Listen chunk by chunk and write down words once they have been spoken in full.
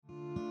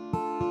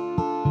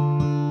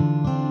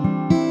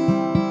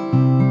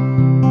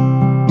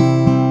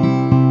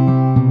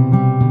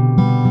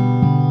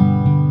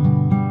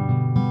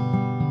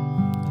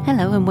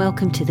and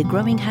welcome to the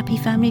Growing Happy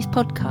Families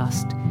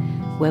podcast,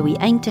 where we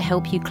aim to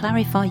help you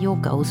clarify your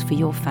goals for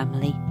your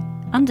family,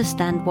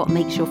 understand what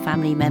makes your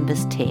family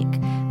members tick,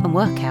 and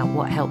work out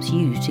what helps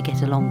you to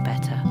get along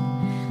better.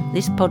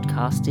 This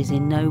podcast is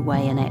in no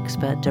way an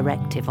expert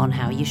directive on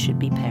how you should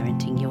be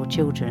parenting your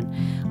children.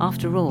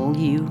 After all,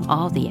 you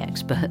are the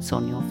experts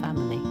on your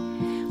family.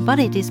 But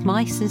it is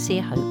my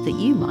sincere hope that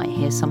you might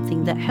hear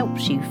something that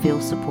helps you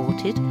feel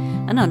supported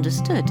and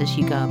understood as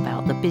you go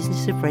about the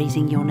business of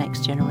raising your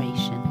next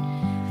generation.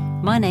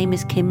 My name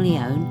is Kim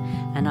Leone,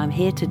 and I'm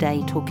here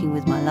today talking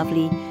with my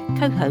lovely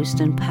co-host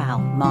and pal,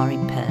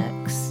 Marin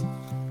Perks.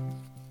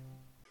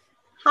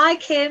 Hi,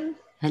 Kim.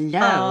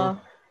 Hello.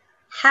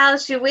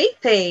 How's your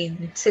week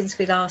been since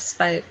we last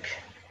spoke?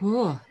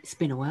 Oh, it's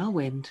been a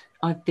whirlwind.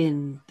 I've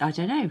been,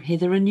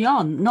 hither and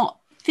yon. Not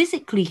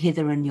physically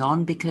hither and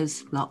yon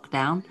because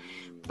lockdown,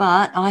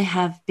 but I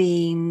have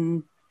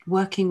been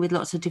working with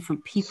lots of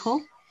different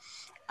people.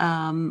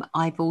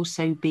 I've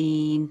also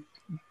been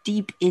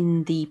deep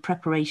in the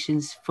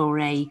preparations for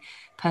a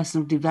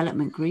personal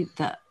development group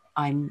that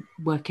I'm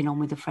working on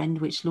with a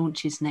friend, which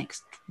launches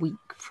next week,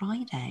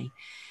 Friday.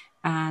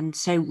 And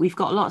so we've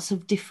got lots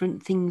of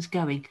different things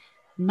going.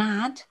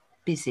 Mad,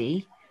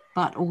 busy,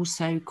 but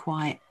also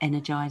quite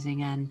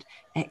energizing and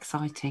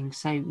exciting.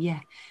 So yeah,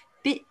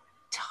 bit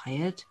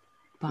tired,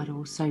 but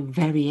also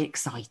very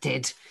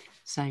excited.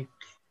 So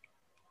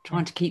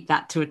trying to keep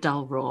that to a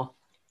dull roar.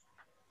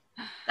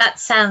 That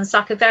sounds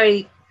like a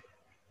very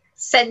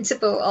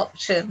sensible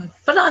option.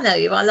 But I know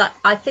you.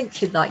 I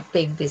think you like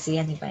being busy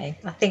anyway.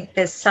 I think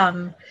it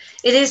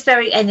is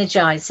very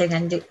energizing,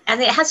 and it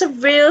has a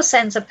real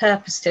sense of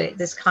purpose to it.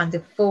 This kind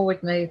of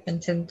forward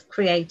movement and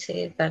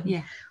creative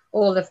and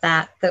all of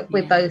that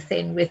we're both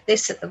in with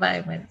this at the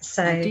moment.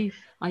 So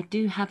I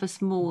do have a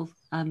small.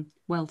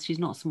 Well, she's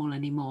not small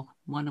anymore.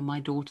 One of my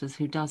daughters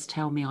who does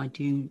tell me I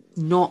do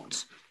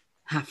not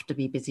have to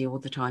be busy all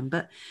the time,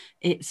 but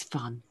it's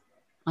fun.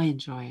 I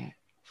enjoy it.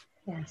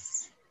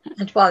 Yes.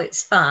 And while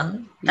it's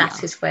fun,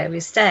 that is where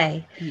we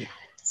stay. Yeah.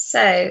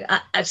 So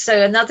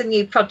another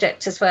new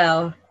project as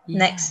well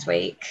next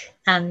week.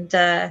 And,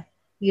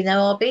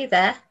 I'll be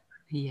there.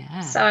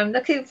 Yeah. So I'm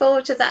looking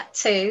forward to that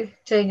too,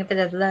 doing a bit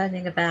of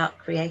learning about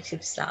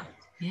creative stuff.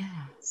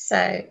 Yeah.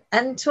 So,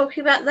 and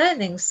talking about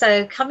learning.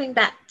 So coming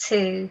back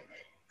to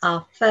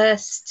our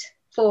first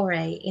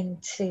foray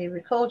into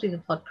recording a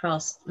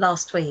podcast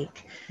last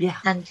week. Yeah.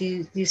 And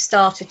you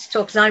started to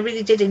talk, and I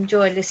really did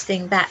enjoy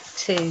listening back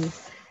to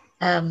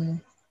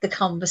the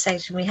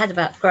conversation we had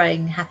about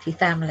growing happy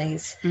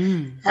families.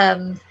 But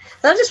I'm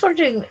just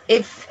wondering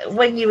if,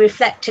 when you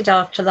reflected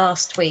after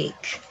last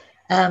week,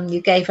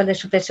 you gave a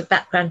little bit of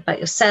background about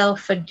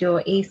yourself and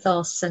your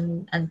ethos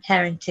and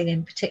parenting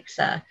in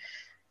particular.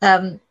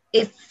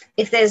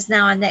 If there's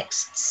now a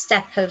next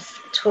step of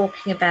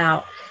talking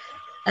about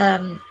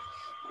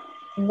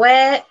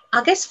where,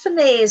 I guess for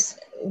me, is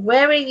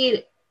where are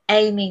you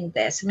aiming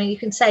this? I mean, you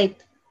can say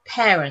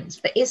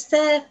parents, but is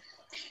there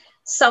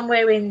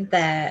somewhere in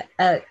there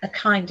a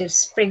kind of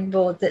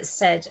springboard that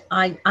said,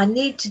 I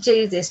need to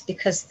do this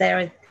because there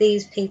are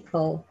these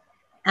people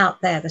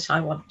out there that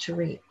I want to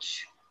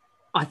reach?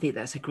 I think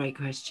that's a great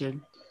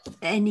question.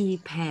 Any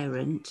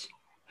parent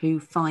who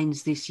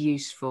finds this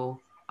useful,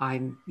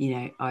 I'd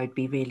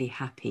be really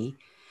happy.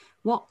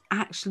 What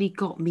actually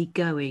got me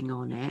going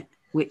on it,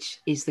 which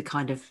is the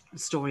kind of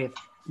story of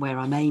where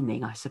I'm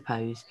aiming, I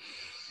suppose,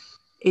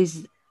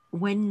 is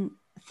when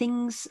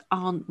things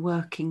aren't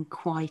working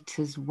quite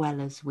as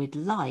well as we'd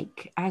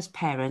like as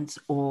parents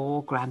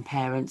or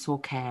grandparents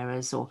or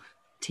carers or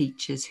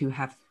teachers who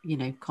have,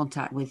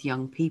 contact with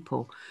young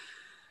people.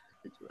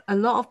 A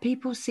lot of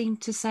people seem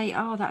to say,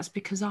 oh, that's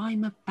because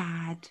I'm a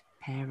bad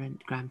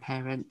parent,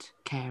 grandparent,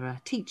 carer,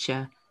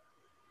 teacher,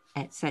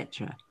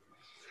 etc.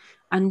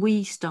 And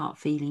we start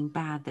feeling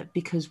bad that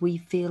because we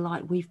feel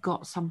like we've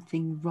got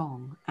something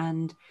wrong.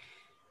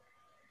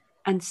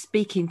 And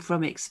speaking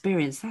from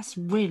experience, that's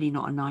really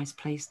not a nice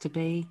place to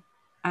be.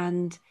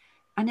 And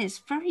it's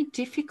very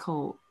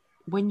difficult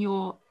when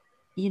you're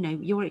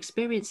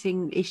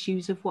experiencing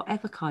issues of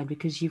whatever kind,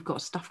 because you've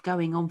got stuff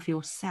going on for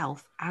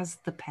yourself as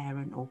the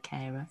parent or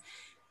carer.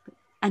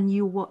 And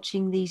you're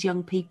watching these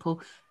young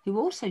people who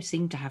also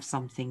seem to have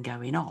something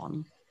going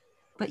on,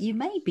 but you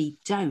maybe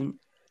don't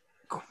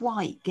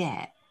quite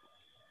get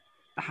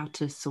how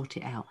to sort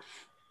it out.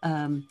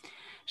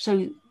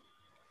 So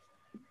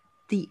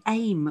the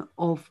aim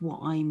of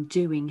what I'm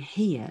doing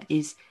here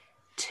is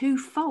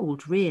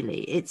twofold,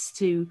 really. It's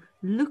to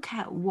look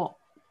at what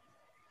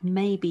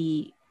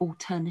maybe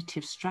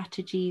alternative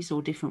strategies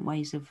or different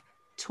ways of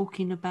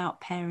talking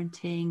about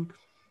parenting.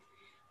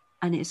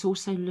 And it's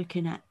also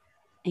looking at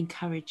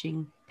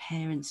encouraging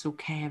parents or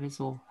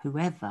carers or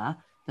whoever,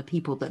 the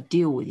people that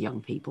deal with young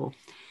people,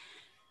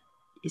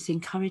 it's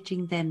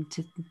encouraging them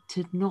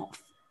to not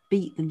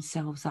beat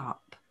themselves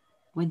up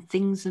when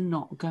things are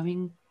not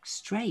going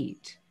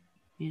straight,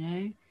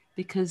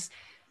 because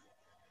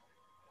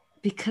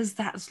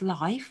that's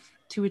life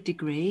to a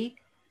degree.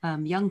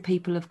 Young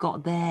people have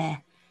got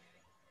their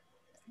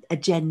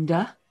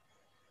agenda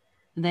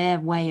their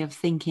way of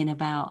thinking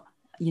about,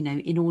 you know,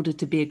 in order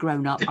to be a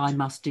grown-up, I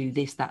must do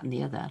this, that and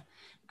the other.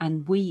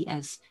 And we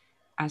as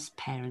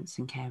parents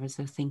and carers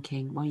are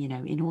thinking, well, you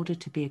know, in order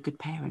to be a good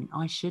parent,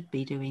 I should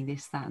be doing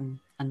this, that and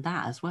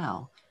that as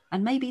well,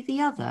 and maybe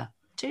the other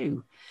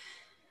too.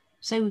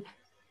 So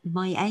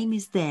my aim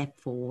is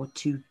therefore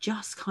to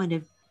just kind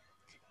of,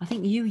 I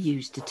think you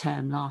used the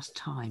term last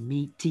time,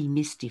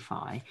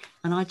 demystify,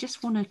 and I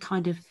just want to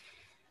kind of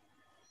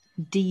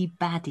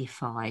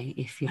debadify,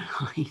 if you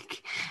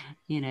like.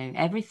 You know,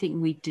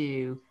 everything we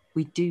do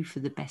for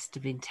the best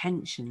of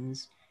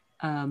intentions,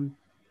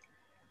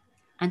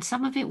 and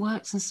some of it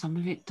works and some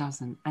of it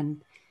doesn't,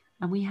 and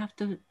we have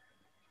to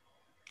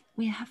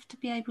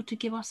be able to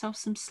give ourselves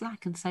some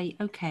slack and say,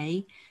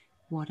 okay,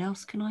 what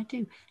else can I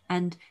do?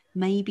 And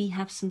maybe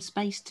have some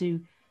space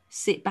to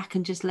sit back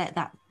and just let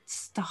that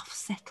stuff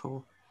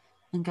settle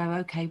and go,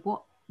 okay,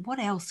 what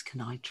else can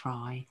I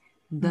try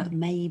that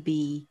may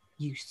be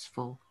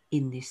useful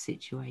in this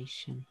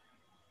situation?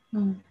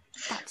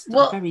 That's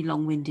a very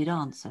long-winded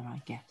answer,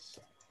 I guess.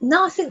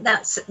 No, I think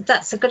that's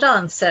a good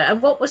answer.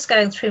 And what was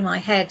going through my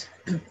head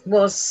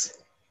was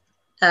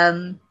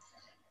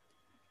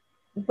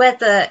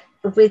whether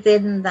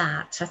within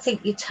that, I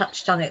think you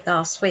touched on it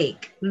last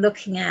week,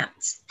 looking at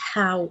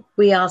how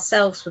we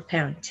ourselves were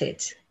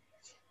parented,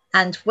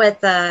 and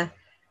whether,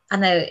 I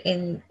know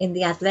in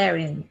the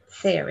Adlerian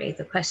theory,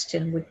 the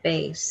question would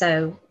be,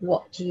 so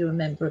what do you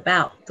remember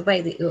about the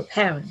way that you were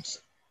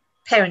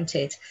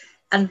parented,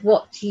 and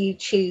what do you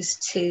choose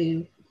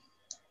to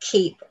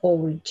keep or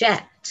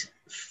reject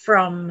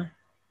from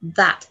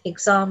that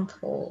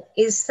example?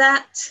 Is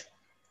that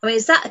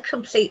a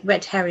complete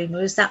red herring,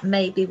 or is that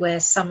maybe where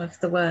some of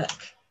the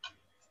work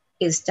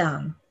is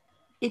done?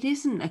 It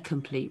isn't a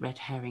complete red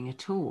herring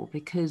at all,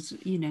 because,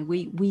 you know,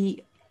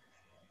 we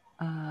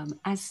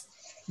as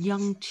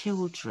young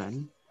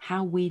children,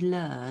 how we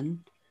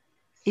learn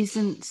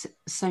isn't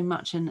so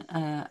much an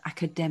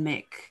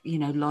academic, you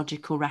know,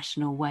 logical,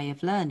 rational way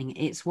of learning.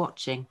 It's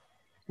watching.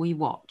 We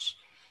watch.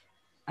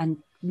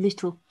 And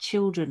little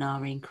children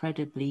are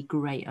incredibly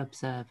great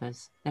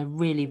observers. They're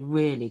really,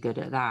 really good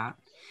at that.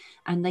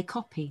 And they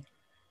copy.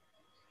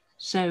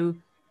 So,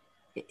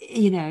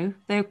 you know,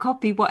 they'll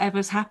copy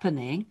whatever's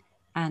happening,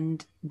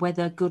 and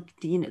whether good,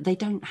 you know, they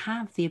don't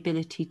have the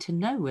ability to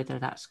know whether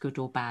that's good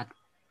or bad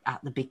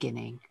at the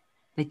beginning.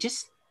 They're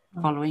just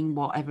following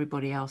what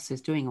everybody else is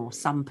doing, or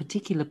some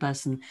particular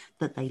person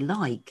that they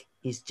like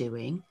is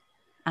doing.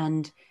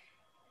 And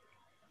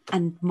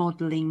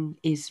modeling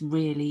is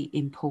really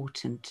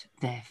important,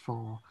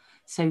 therefore.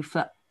 So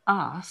for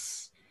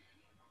us,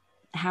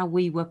 how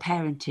we were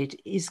parented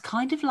is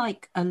kind of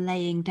like a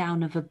laying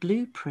down of a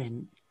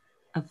blueprint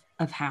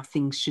of how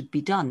things should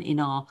be done in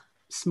our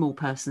small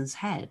person's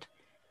head.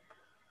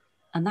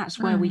 And that's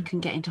where we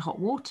can get into hot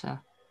water.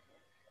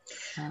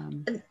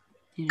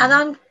 You know. And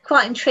I'm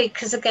quite intrigued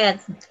because, again,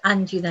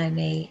 and you know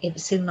me, if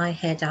it's in my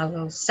head, I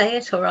will say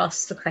it or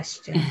ask the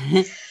question.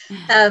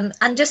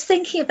 And just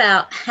thinking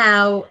about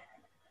how,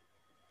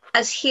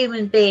 as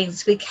human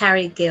beings, we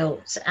carry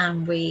guilt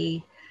and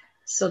we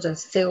sort of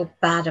feel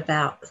bad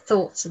about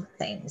thoughts and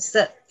things,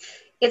 that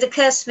it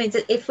occurs to me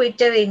that if we're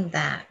doing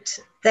that,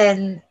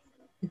 then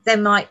there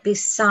might be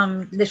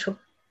some little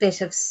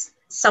bit of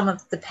some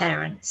of the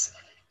parents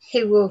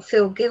who will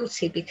feel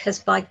guilty because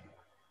by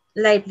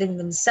labelling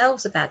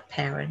themselves a bad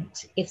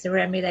parent, if they're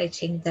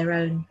emulating their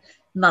own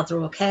mother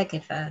or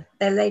caregiver,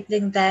 they're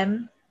labelling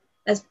them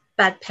as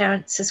bad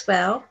parents as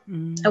well.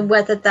 And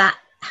whether that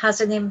has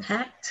an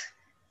impact.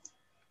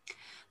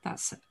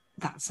 That's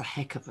a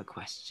heck of a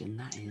question,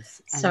 that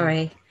is.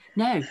 Sorry.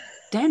 No,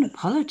 don't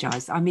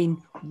apologise. I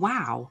mean,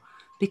 wow,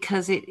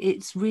 because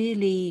it's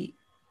really,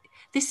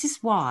 this is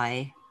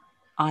why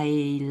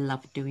I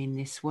love doing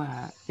this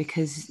work,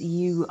 because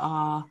you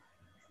are,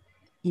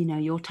 you know,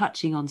 you're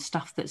touching on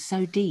stuff that's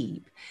so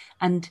deep.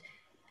 And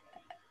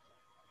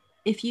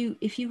if you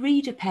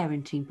read a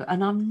parenting book,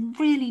 and I'm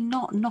really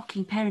not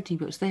knocking parenting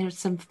books, there are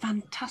some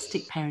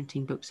fantastic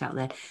parenting books out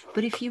there,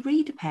 but if you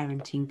read a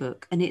parenting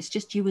book and it's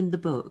just you and the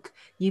book,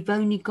 you've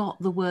only got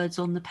the words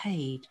on the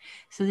page,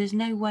 so there's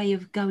no way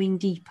of going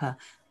deeper.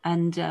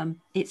 And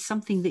it's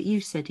something that you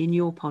said in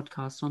your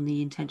podcast, on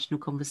the Intentional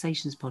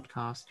Conversations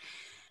podcast.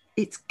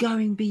 It's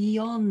going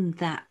beyond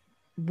that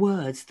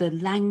words, the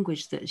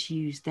language that's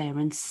used there,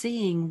 and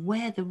seeing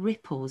where the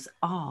ripples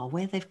are,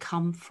 where they've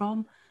come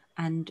from,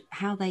 and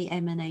how they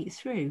emanate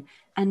through.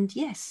 And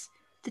yes,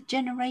 the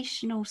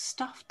generational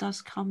stuff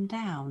does come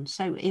down.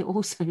 So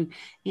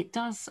it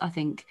does, I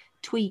think,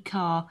 tweak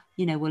our,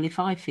 you know, well, if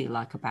I feel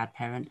like a bad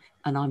parent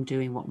and I'm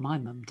doing what my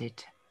mum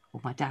did,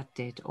 or my dad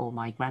did, or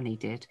my granny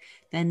did,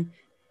 then,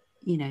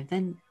 you know,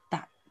 then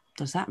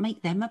does that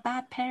make them a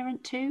bad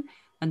parent too?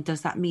 And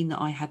does that mean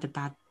that I had a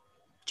bad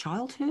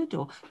childhood?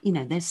 Or, you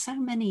know, there's so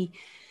many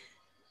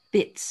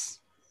bits.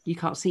 You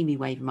can't see me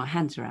waving my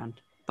hands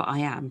around, but I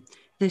am.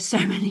 There's so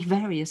many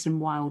various and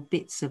wild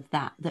bits of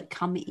that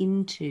come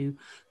into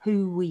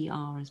who we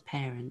are as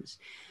parents.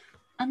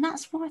 And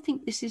that's why I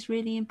think this is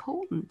really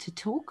important to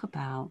talk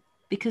about,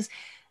 because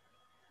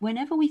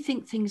whenever we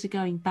think things are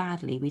going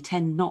badly, we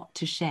tend not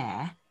to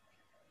share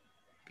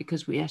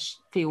because we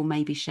feel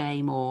maybe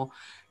shame or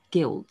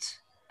guilt,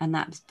 and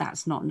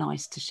that's not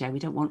nice to share. We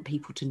don't want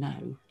people to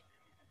know.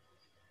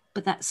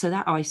 But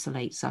that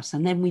isolates us,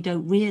 and then we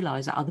don't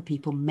realize that other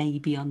people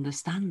maybe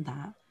understand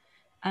that.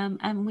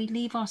 And we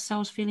leave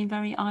ourselves feeling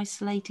very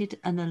isolated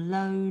and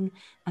alone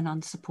and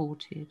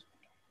unsupported.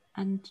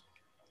 And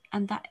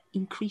that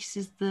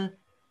increases the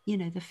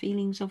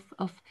feelings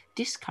of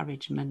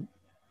discouragement.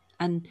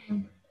 And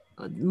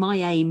my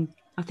aim,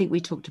 I think we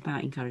talked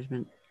about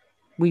encouragement.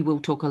 We will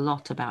talk a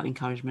lot about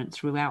encouragement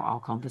throughout our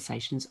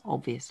conversations,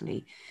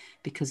 obviously,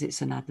 because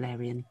it's an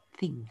Adlerian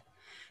thing.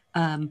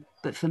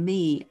 But for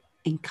me,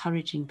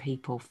 encouraging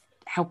people,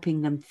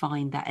 helping them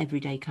find that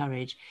everyday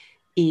courage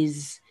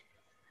is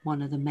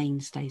one of the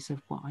mainstays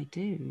of what I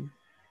do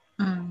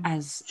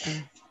as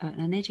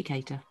an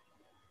educator.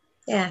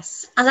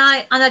 Yes, and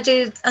I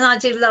do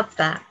love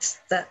that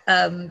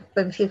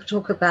when people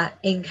talk about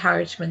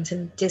encouragement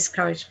and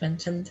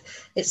discouragement, and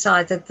it's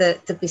either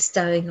the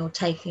bestowing or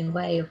taking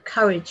away of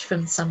courage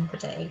from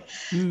somebody.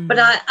 But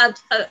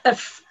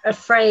a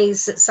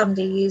phrase that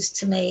somebody used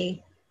to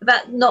me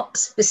about, not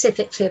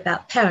specifically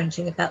about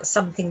parenting, about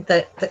something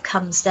that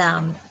comes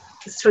down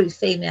through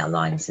female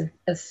lines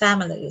of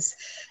families,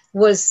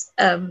 was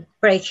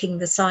breaking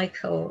the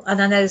cycle.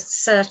 And I know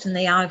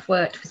certainly I've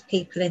worked with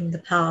people in the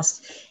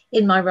past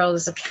in my role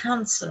as a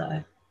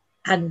counsellor,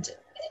 and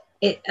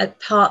it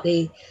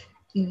partly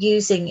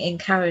using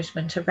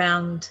encouragement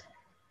around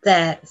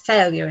their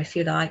failure, if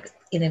you like,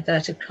 in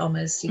inverted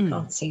commas. You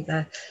can't see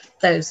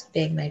those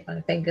being made by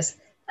the fingers.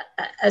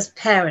 As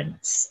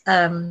parents,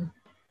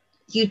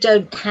 you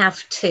don't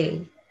have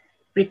to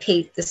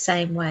repeat the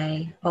same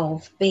way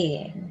of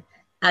being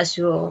as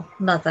your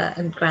mother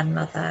and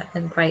grandmother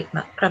and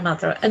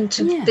great-grandmother. And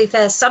to be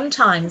fair,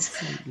 sometimes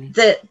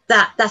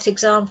that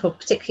example,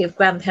 particularly of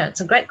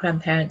grandparents and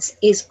great-grandparents,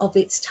 is of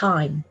its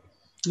time.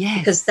 Yes.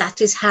 Because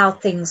that is how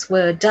things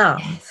were done.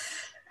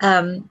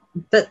 Yes.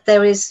 But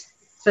there is,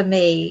 for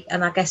me,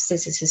 and I guess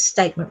this is a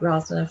statement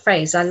rather than a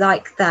phrase, I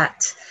like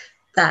that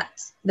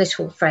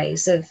little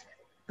phrase of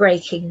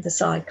breaking the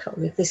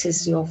cycle. If this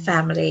is your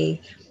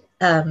family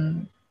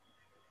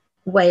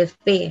way of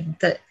being,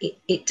 that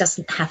it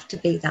doesn't have to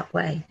be that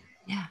way.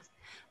 Yeah,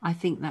 I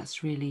think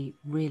that's really,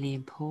 really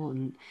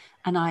important.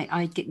 And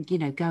I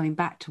get, going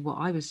back to what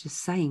I was just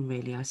saying,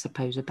 really, I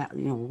suppose, about,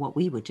 what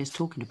we were just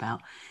talking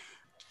about,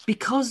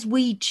 because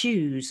we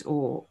choose,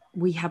 or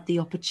we have the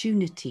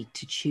opportunity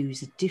to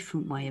choose a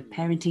different way of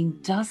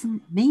parenting,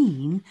 doesn't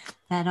mean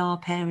that our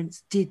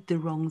parents did the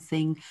wrong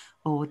thing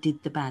or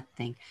did the bad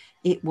thing.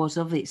 It was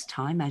of its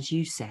time, as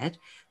you said,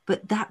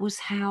 but that was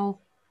how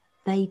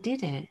they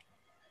did it.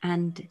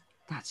 And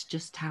that's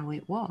just how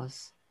it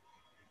was.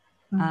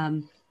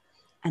 And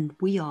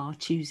we are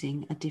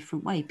choosing a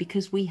different way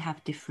because we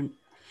have different,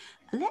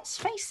 let's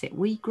face it,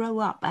 we grow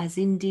up as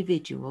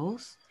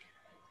individuals.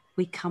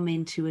 We come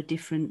into a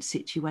different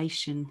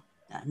situation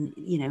and,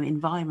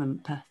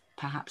 environment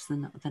perhaps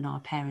than our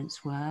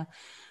parents were.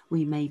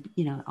 We may,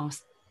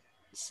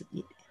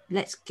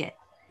 let's get,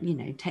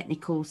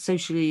 technical,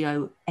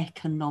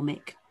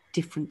 socio-economic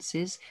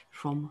differences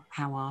from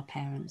how our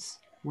parents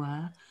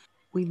were.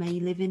 We may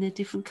live in a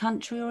different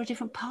country or a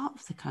different part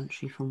of the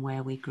country from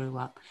where we grew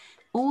up.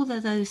 All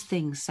of those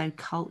things, so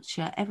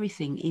culture,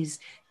 everything is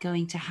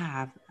going to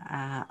have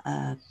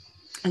an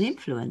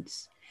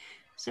influence.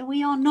 So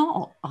we are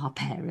not our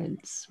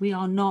parents. We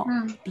are not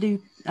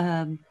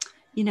we're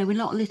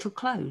not little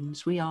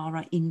clones. We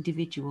are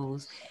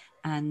individuals,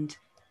 and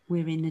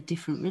we're in a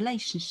different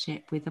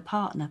relationship with a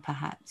partner,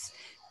 perhaps,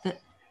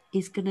 that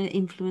is going to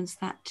influence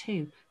that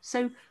too.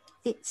 So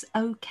it's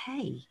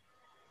okay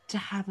to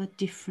have a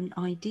different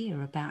idea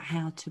about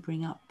how to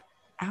bring up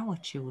our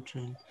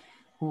children,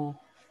 or,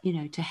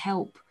 to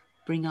help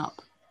bring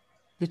up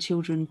the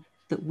children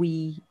that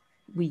we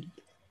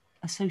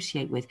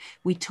associate with.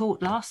 We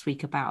talked last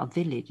week about a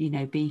village,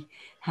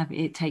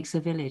 it takes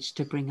a village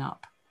to bring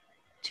up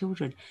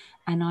children.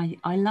 And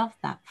I love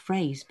that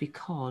phrase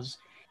because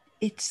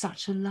it's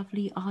such a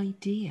lovely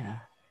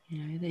idea,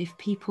 that if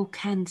people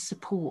can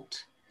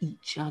support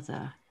each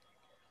other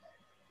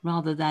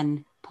rather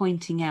than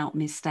pointing out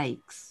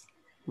mistakes,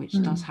 which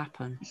does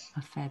happen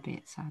a fair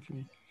bit,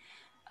 sadly.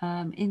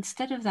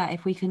 Instead of that,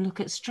 if we can look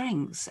at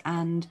strengths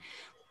and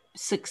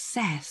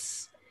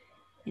success,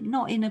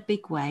 not in a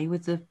big way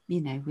with the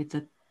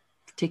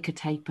ticker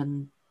tape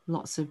and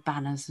lots of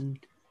banners and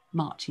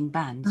marching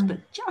bands, but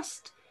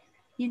just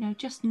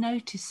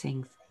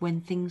noticing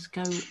when things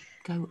go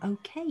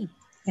okay.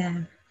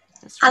 Yeah.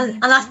 Really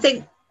and I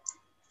think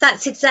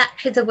that's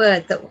exactly the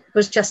word that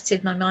was just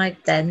in my mind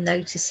then,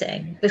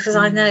 noticing, because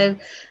I know,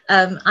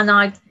 and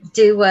I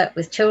do work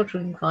with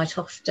children quite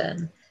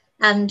often,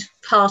 and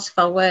part of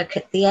our work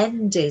at the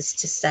end is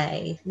to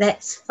say,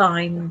 let's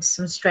find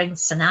some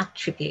strengths and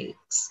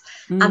attributes.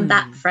 And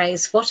that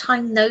phrase, what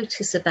I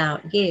notice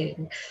about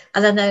you,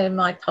 and I know in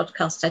my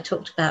podcast I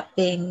talked about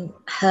being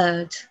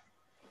heard,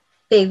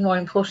 being more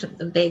important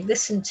than being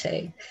listened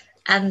to.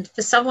 And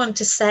for someone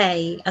to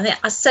say, and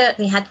I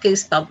certainly had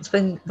goosebumps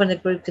when a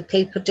group of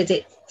people did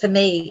it for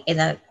me in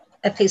a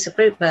piece of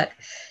group work,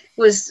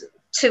 was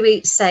to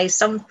each say,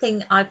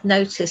 something I've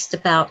noticed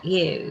about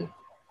you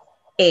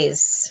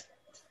is,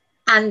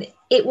 and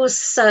it was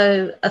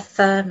so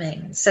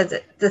affirming. So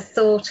that the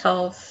thought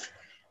of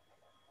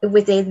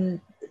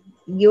within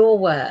your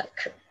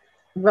work,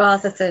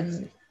 rather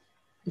than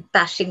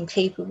bashing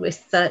people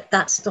with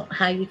that's not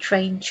how you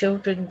train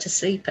children to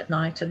sleep at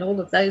night and all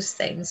of those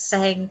things,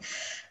 saying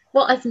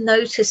what I've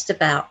noticed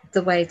about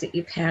the way that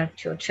you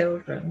parent your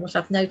children, what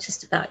I've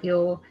noticed about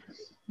your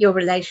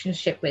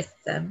relationship with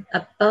them,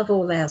 above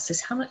all else,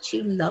 is how much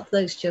you love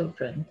those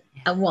children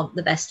and want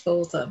the best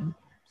for them.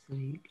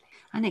 Absolutely.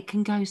 And it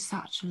can go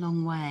such a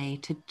long way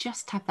to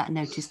just have that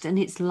noticed. And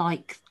it's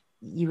like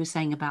you were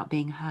saying about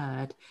being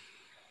heard.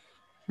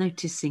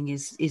 Noticing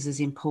is as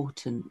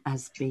important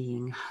as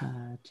being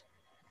heard.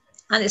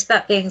 And it's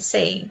about being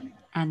seen.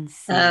 And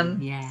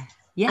seen, yeah.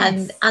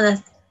 Yes.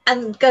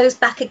 And goes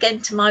back again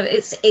to my,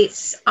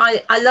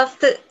 I love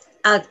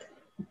that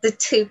the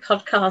two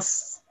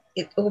podcasts,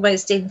 it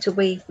almost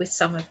interweave with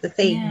some of the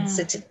themes.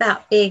 Yeah. It's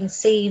about being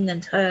seen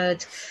and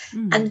heard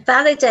and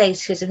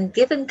validated and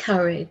given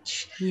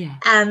courage. Yeah.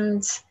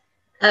 And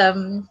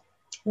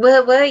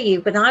where were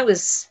you when I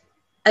was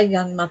a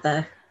young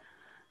mother?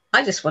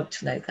 I just want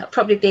to know that.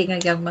 Probably being a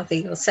young mother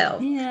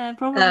yourself. Yeah,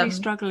 probably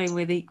struggling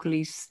with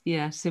equally,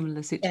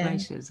 similar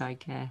situations, yeah. I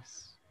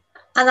guess.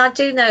 And I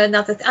do know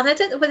another, and I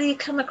don't know whether you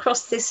come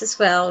across this as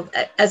well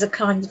as a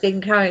kind of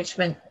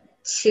encouragement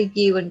to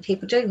you and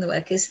people doing the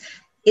work, is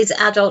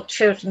adult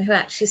children who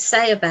actually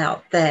say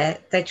about their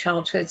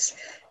childhoods,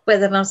 where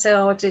the mum say,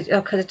 I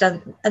could have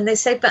done, and they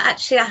say, but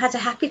actually I had a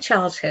happy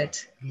childhood.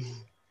 Yeah.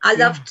 I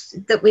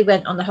loved that we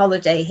went on a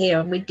holiday here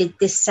and we did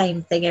this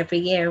same thing every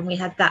year and we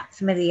had that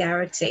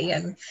familiarity,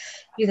 and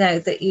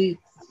that you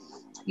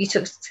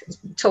took,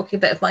 talking a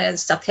bit of my own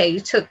stuff here, you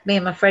took me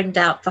and my friend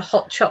out for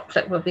hot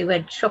chocolate when we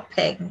went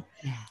shopping.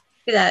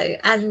 Yeah.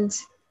 And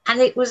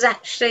it was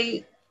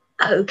actually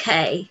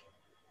okay.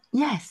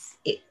 Yes.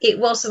 It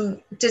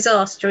wasn't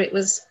disaster, it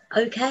was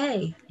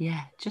okay.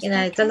 Yeah, just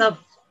okay. The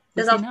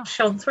love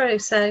shone through.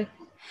 So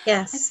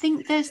yes, I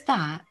think there's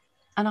that.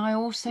 And I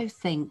also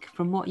think,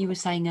 from what you were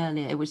saying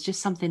earlier, it was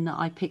just something that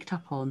I picked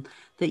up on,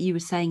 that you were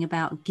saying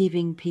about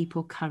giving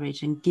people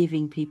courage and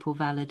giving people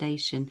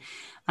validation.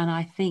 And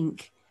I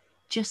think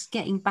just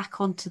getting back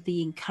onto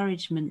the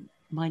encouragement,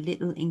 my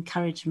little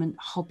encouragement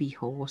hobby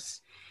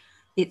horse,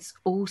 it's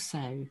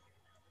also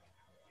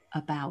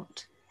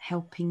about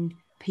helping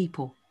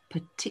people,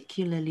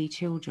 particularly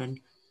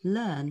children,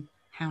 learn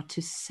how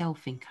to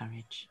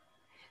self-encourage.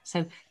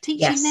 So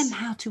teaching them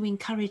how to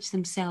encourage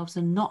themselves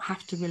and not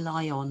have to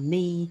rely on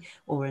me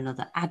or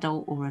another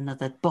adult or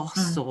another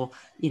boss or,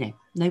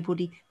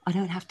 nobody. I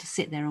don't have to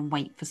sit there and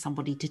wait for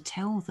somebody to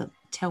tell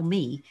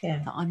me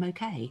that I'm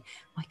okay.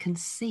 I can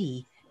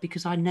see,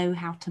 because I know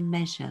how to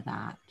measure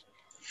that.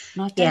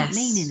 And I don't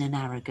mean in an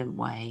arrogant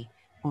way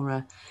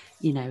or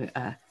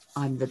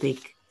I'm the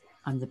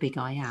big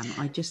I am.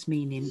 I just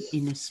mean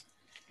in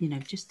a,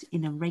 just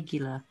in a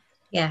regular,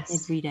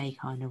 everyday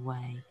kind of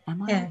way.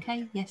 Am I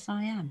okay? Yes,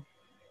 I am.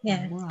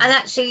 Yeah. Right. And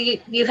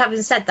actually, you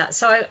haven't said that.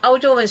 So I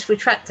would almost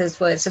retract those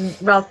words, and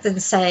rather than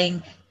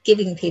saying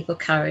giving people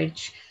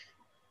courage,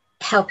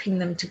 helping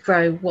them to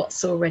grow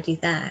what's already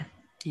there.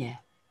 Yeah.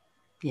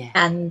 Yeah.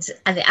 And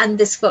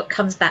this what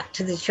comes back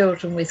to the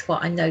children with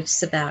what I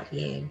notice about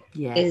you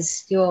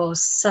is you're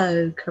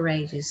so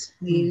courageous.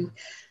 You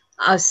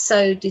are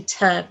so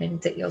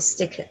determined that you'll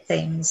stick at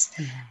things.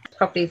 Yeah.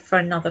 Probably for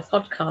another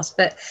podcast,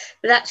 but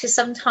actually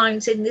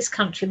sometimes in this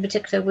country in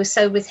particular, we're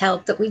so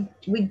withheld that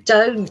we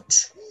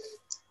don't,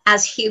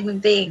 as human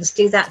beings,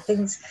 do that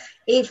things,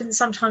 even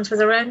sometimes with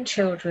our own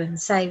children,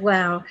 say,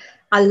 wow,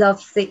 I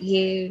love that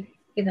you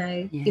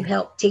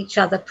helped each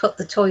other put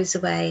the toys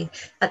away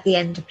at the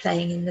end of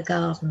playing in the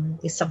garden,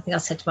 is something I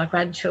said to my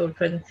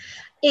grandchildren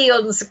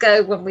eons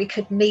ago when we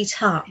could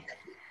meet up.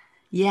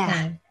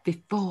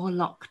 Before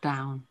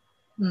lockdown.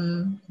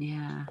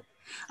 Yeah,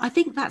 I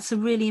think that's a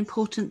really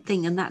important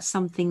thing, and that's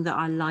something that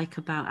I like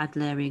about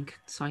Adlerian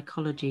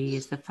psychology,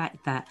 is the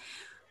fact that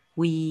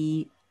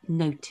we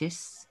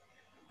notice,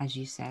 as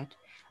you said,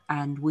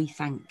 and we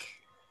thank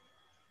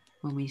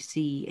when we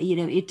see,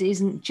 it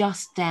isn't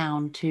just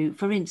down to,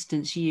 for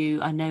instance,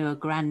 I know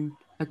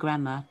a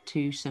grandma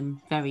to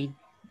some very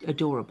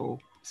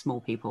adorable small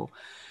people,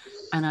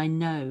 and I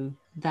know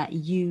that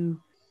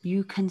you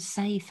can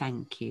say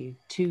thank you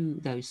to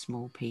those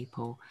small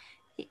people.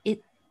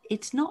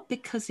 It's not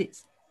because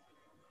it's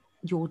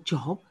your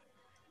job,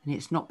 and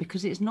it's not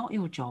because it's not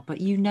your job,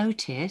 but you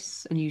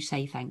notice and you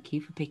say thank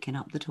you for picking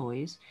up the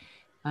toys,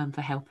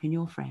 for helping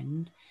your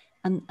friend,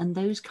 and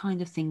those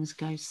kind of things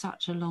go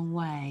such a long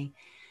way,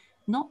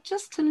 not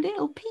just to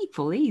little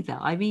people either.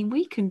 I mean,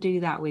 we can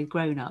do that with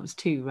grown-ups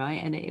too,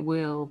 right? And it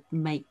will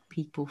make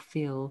people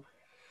feel,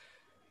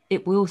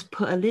 it will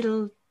put a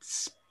little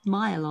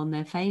smile on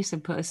their face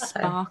and put a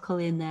sparkle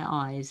in their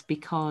eyes,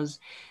 because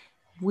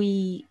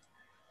we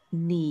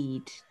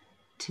need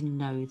to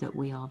know that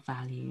we are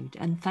valued.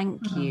 And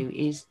thank you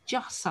is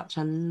just such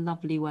a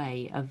lovely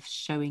way of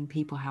showing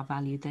people how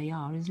valued they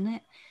are, isn't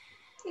it?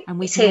 And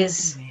we can all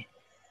do it.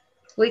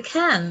 We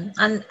can.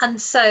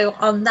 And so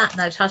on that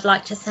note, I'd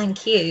like to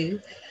thank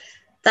you.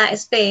 That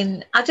has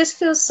been, I just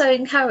feel so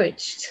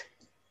encouraged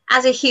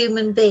as a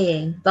human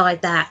being by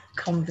that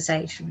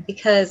conversation,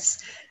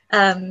 because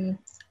I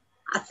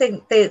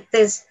think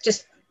there's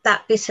just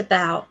that bit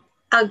about,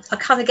 I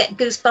kind of get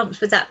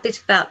goosebumps with that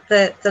bit about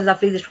the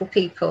lovely little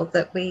people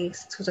that we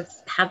sort of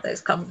have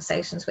those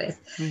conversations with.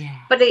 Yeah.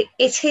 But it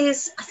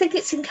is, I think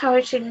it's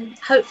encouraging,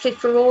 hopefully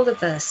for all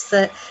of us,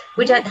 that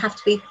we don't have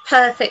to be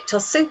perfect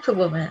or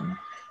superwoman,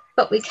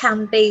 but we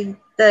can be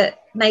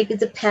maybe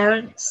the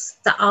parents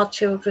that our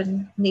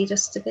children need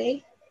us to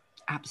be.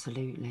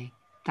 Absolutely.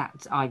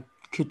 I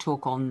could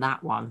talk on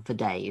that one for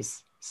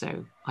days,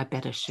 so I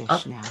better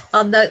shush now.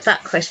 I'll note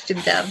that question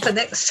down for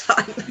next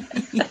time.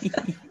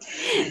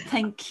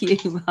 Thank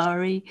you,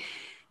 Mari.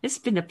 It's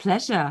been a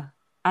pleasure,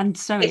 and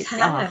so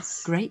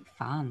it's great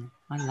fun.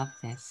 I love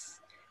this.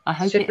 I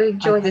hope we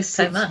enjoy this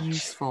so much.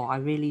 Useful. I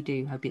really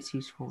do hope it's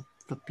useful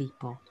for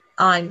people.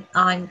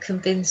 I'm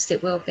convinced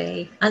it will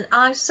be, and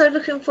I'm so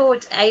looking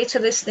forward to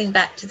listening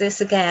back to this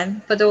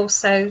again, but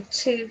also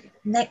to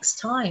next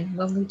time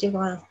when we do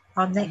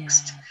our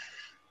next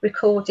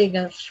recording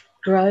of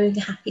Growing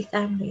Happy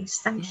Families.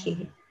 Thank you.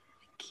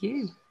 Thank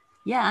you.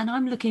 Yeah, and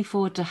I'm looking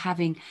forward to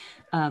having,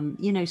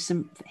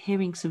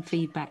 hearing some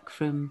feedback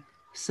from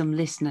some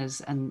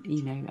listeners, and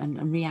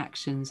and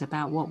reactions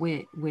about what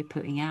we're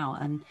putting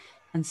out,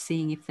 and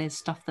seeing if there's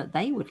stuff that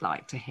they would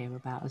like to hear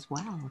about as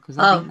well. Because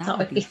I think that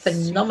would be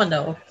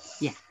phenomenal.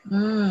 Yeah,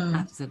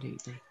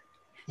 absolutely.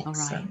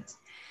 Excellent. All right.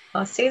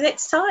 I'll see you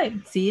next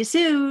time. See you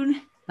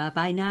soon.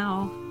 Bye-bye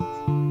now.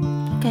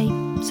 Okay,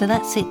 so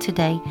that's it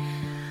today.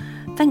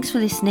 Thanks for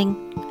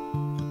listening.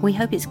 We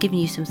hope it's given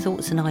you some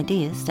thoughts and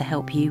ideas to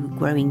help you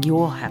growing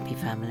your happy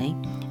family,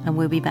 and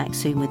we'll be back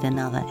soon with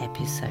another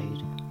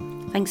episode.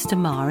 Thanks to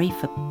Mari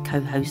for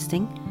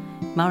co-hosting.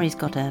 Mari's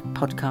got a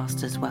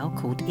podcast as well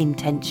called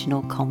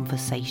Intentional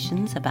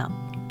Conversations about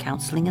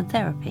counselling and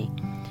therapy.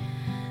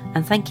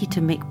 And thank you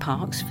to Mick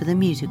Parks for the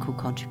musical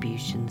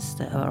contributions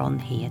that are on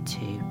here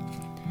too.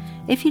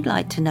 If you'd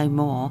like to know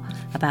more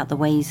about the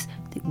ways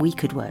that we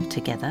could work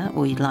together,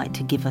 or you'd like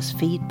to give us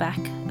feedback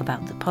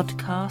about the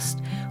podcast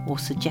or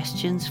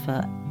suggestions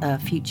for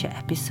future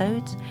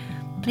episodes,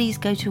 please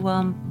go to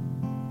our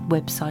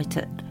website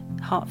at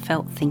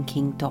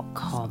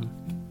heartfeltthinking.com.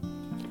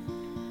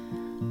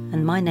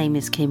 And my name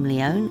is Kim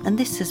Leone, and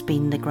this has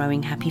been the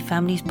Growing Happy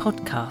Families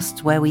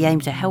podcast, where we aim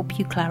to help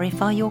you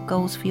clarify your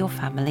goals for your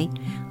family,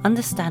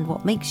 understand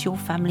what makes your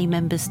family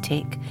members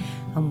tick,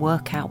 and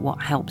work out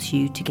what helps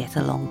you to get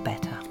along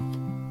better.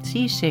 See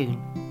you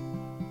soon.